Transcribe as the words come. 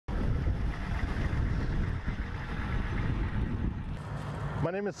My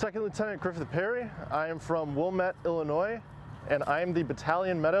name is Second Lieutenant Griffith Perry. I am from Wilmette, Illinois, and I am the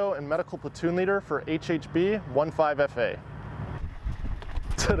Battalion Meadow and Medical Platoon Leader for HHB 15FA.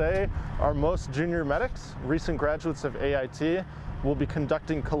 Today, our most junior medics, recent graduates of AIT, will be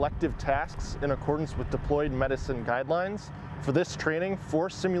conducting collective tasks in accordance with deployed medicine guidelines. For this training, 4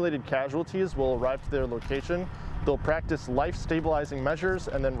 simulated casualties will arrive to their location. They'll practice life-stabilizing measures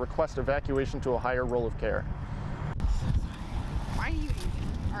and then request evacuation to a higher role of care. Why are you eating?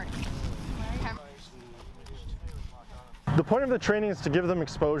 All right. The point of the training is to give them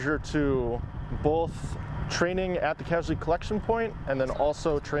exposure to both training at the casualty collection point and then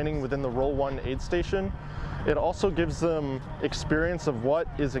also training within the Role 1 aid station. It also gives them experience of what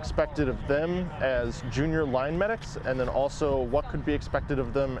is expected of them as junior line medics and then also what could be expected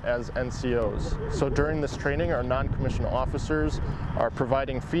of them as NCOs. So during this training, our non-commissioned officers are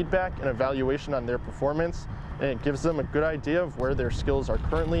providing feedback and evaluation on their performance, and it gives them a good idea of where their skills are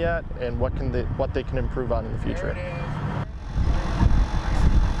currently at and what they can improve on in the future.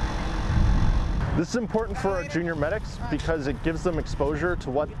 This is important for our junior medics because it gives them exposure to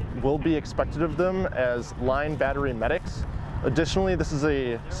what will be expected of them as line battery medics. Additionally, this is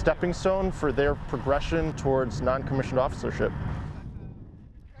a stepping stone for their progression towards non-commissioned officership.